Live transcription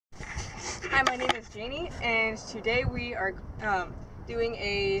Hi, my name is Janie, and today we are doing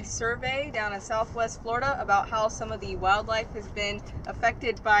a survey down in Southwest Florida about how some of the wildlife has been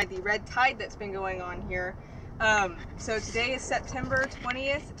affected by the red tide that's been going on here. So today is September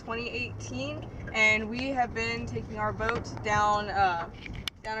 20th, 2018, and we have been taking our boat down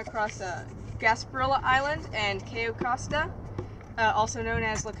across Gasparilla Island and Cayo Costa, also known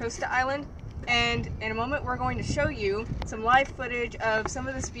as Little Costa Island. And in a moment we're going to show you some live footage of some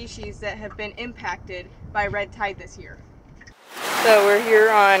of the species that have been impacted by red tide this year. So we're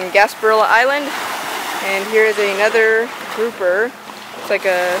here on Gasparilla Island, and here is another grouper. It's like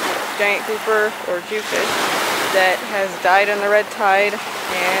a giant grouper or jewfish that has died on the red tide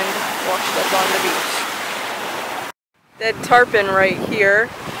and washed up on the beach. Dead tarpon right here,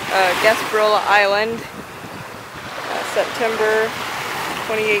 Gasparilla Island, September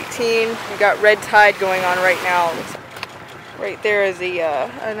 2018. We got red tide going on right now. Right there is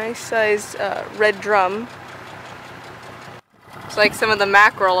a nice sized red drum. Looks like some of the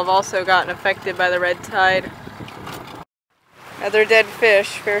mackerel have also gotten affected by the red tide. Another dead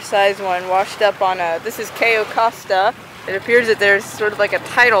fish, fair sized one, washed up on this is Cayo Costa. It appears that there's sort of like a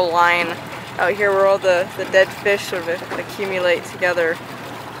tidal line out here where all the dead fish sort of accumulate together.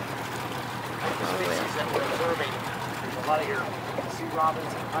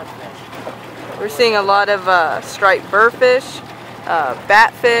 We're seeing a lot of striped burrfish,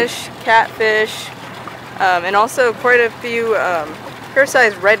 batfish, catfish, and also quite a few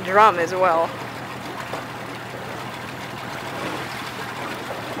fair-sized red drum as well.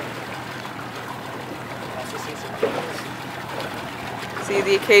 See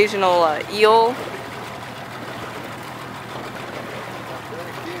the occasional eel.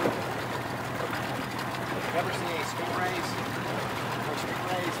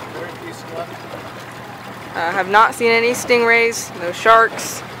 Have not seen any stingrays, no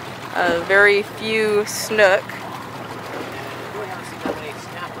sharks, very few snook.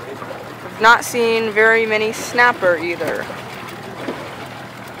 Have not seen very many snapper either.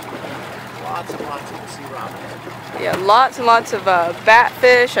 Lots and lots of sea robins. Yeah, lots and lots of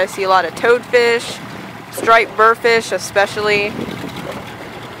batfish. I see a lot of toadfish, striped burrfish especially,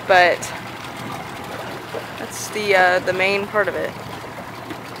 but that's the main part of it.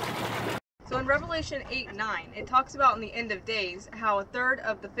 So in Revelation 8:9, it talks about in the end of days how a third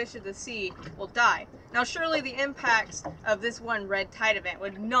of the fish of the sea will die. Now surely the impacts of this one red tide event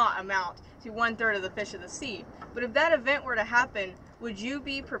would not amount to 1/3 of the fish of the sea. But if that event were to happen, would you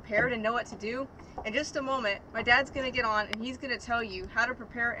be prepared and know what to do? In just a moment, my dad's going to get on and he's going to tell you how to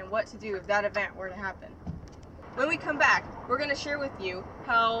prepare and what to do if that event were to happen. When we come back, we're going to share with you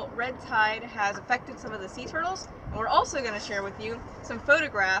how red tide has affected some of the sea turtles, and we're also going to share with you some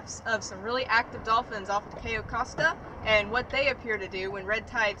photographs of some really active dolphins off of Cayo Costa and what they appear to do when red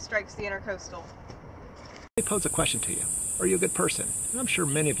tide strikes the intercoastal. Let me pose a question to you. Are you a good person? And I'm sure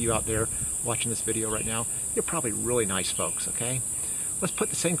many of you out there watching this video right now, you're probably really nice folks, okay? Let's put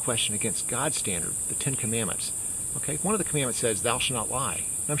the same question against God's standard, the 10 Commandments. Okay, one of the commandments says, thou shalt not lie.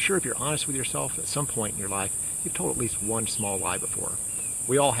 And I'm sure if you're honest with yourself at some point in your life, you've told at least one small lie before.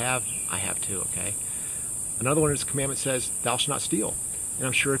 We all have. I have too, okay? Another one of the commandments says, thou shalt not steal. And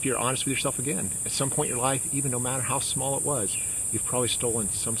I'm sure if you're honest with yourself again, at some point in your life, even no matter how small it was, you've probably stolen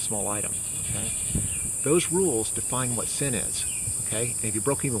some small item, okay? Those rules define what sin is, okay? And if you've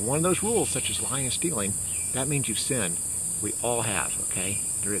broken even one of those rules, such as lying and stealing, that means you've sinned. We all have, okay?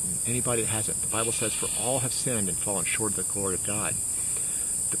 There isn't anybody that hasn't. The Bible says, for all have sinned and fallen short of the glory of God.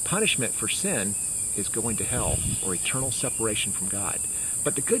 The punishment for sin is going to hell, or eternal separation from God.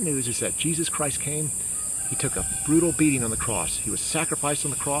 But the good news is that Jesus Christ came. He took a brutal beating on the cross. He was sacrificed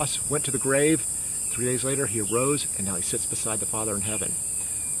on the cross, went to the grave. 3 days later, he arose, and now he sits beside the Father in heaven.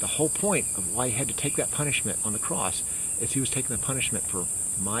 The whole point of why he had to take that punishment on the cross is he was taking the punishment for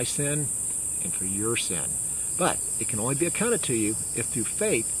my sin and for your sin. But it can only be accounted to you if through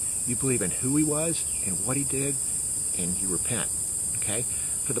faith you believe in who he was and what he did, and you repent, okay?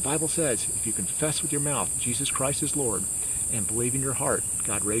 For the Bible says, if you confess with your mouth Jesus Christ is Lord and believe in your heart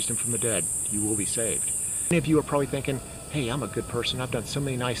God raised him from the dead, you will be saved. Many of you are probably thinking, hey, I'm a good person. I've done so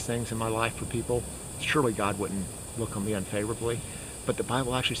many nice things in my life for people. Surely God wouldn't look on me unfavorably. But the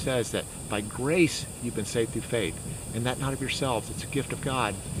Bible actually says that by grace you've been saved through faith, and that not of yourselves. It's a gift of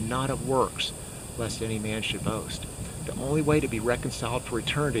God, not of works, lest any man should boast. The only way to be reconciled for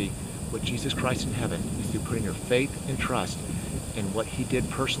eternity with Jesus Christ in heaven is through putting your faith and trust in what he did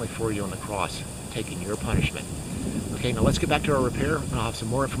personally for you on the cross, taking your punishment. Okay, now let's get back to our repair, and I'll have some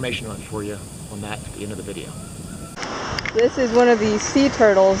more information on it for you on that at the end of the video. This is one of the sea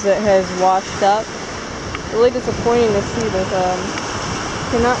turtles that has washed up. Really disappointing to see this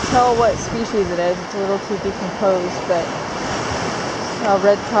cannot tell what species it is. It's a little too decomposed, but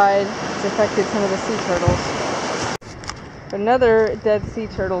red tide has affected some of the sea turtles. Another dead sea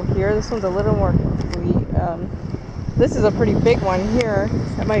turtle here. This one's a little more complete. This is a pretty big one here.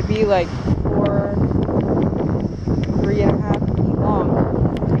 That might be like 3.5 feet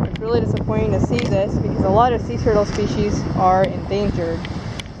long. It's really disappointing to see this because a lot of sea turtle species are endangered.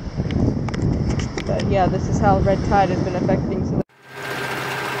 But yeah, this is how red tide has been affecting some.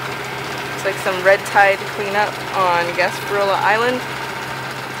 Looks like some red tide cleanup on Gasparilla Island.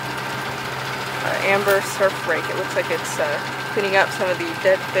 Amber surf rake. It looks like it's cleaning up some of the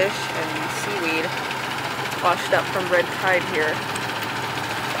dead fish and the seaweed washed up from red tide here.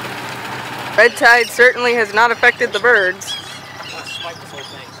 Red tide certainly has not affected the birds.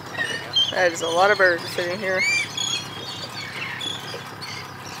 That is a lot of birds sitting here.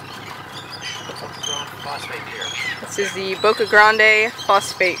 This is the Boca Grande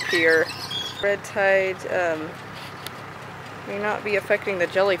phosphate pier. Red tide may not be affecting the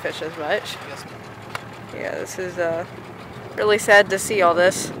jellyfish as much. Yeah, this is really sad to see all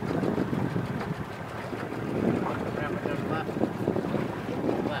this.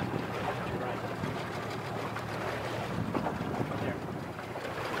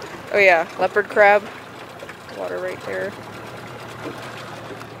 Oh yeah, leopard crab. Water right there.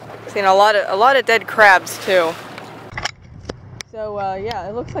 Seen a lot of dead crabs too. So yeah,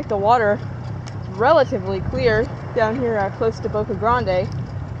 it looks like the water is relatively clear down here close to Boca Grande,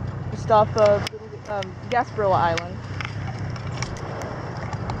 just off of Gasparilla Island.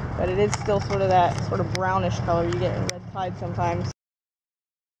 But it is still sort of that sort of brownish color you get in red tide sometimes.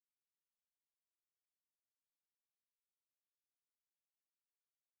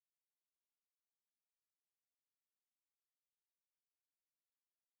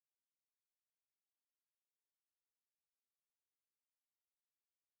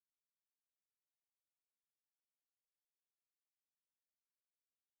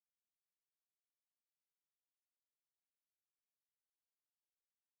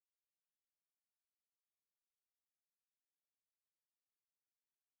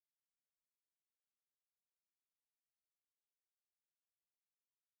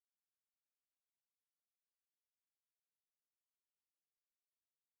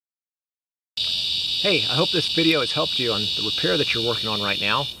 Hey, I hope this video has helped you on the repair that you're working on right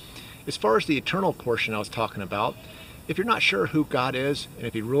now. As far as the eternal portion I was talking about, if you're not sure who God is and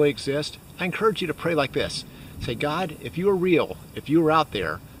if He really exists, I encourage you to pray like this. Say, God, if you are real, if you are out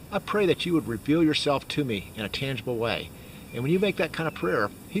there, I pray that you would reveal yourself to me in a tangible way. And when you make that kind of prayer,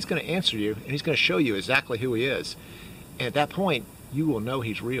 He's going to answer you and He's going to show you exactly who He is. And at that point, you will know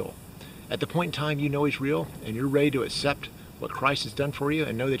He's real. At the point in time you know He's real and you're ready to accept what Christ has done for you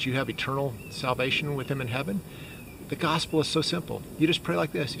and know that you have eternal salvation with Him in heaven, the gospel is so simple. You just pray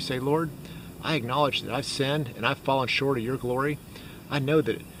like this. You say, Lord, I acknowledge that I've sinned and I've fallen short of your glory. I know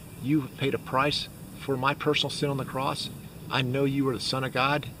that you paid a price for my personal sin on the cross. I know you are the Son of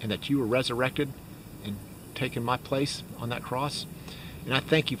God and that you were resurrected and taken my place on that cross. And I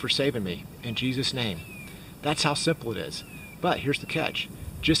thank you for saving me in Jesus' name. That's how simple it is. But here's the catch.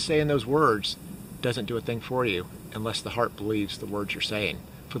 Just saying those words doesn't do a thing for you unless the heart believes the words you're saying.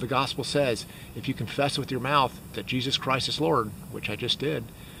 For the gospel says, if you confess with your mouth that Jesus Christ is Lord, which I just did,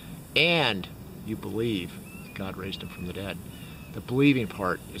 and you believe that God raised Him from the dead, the believing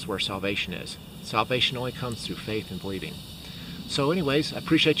part is where salvation is. Salvation only comes through faith and believing. So anyways, I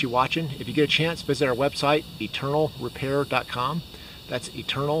appreciate you watching. If you get a chance, visit our website, eternalrepair.com. That's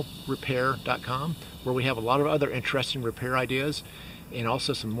eternalrepair.com, where we have a lot of other interesting repair ideas and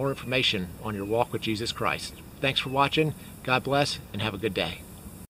also some more information on your walk with Jesus Christ. Thanks for watching. God bless and have a good day.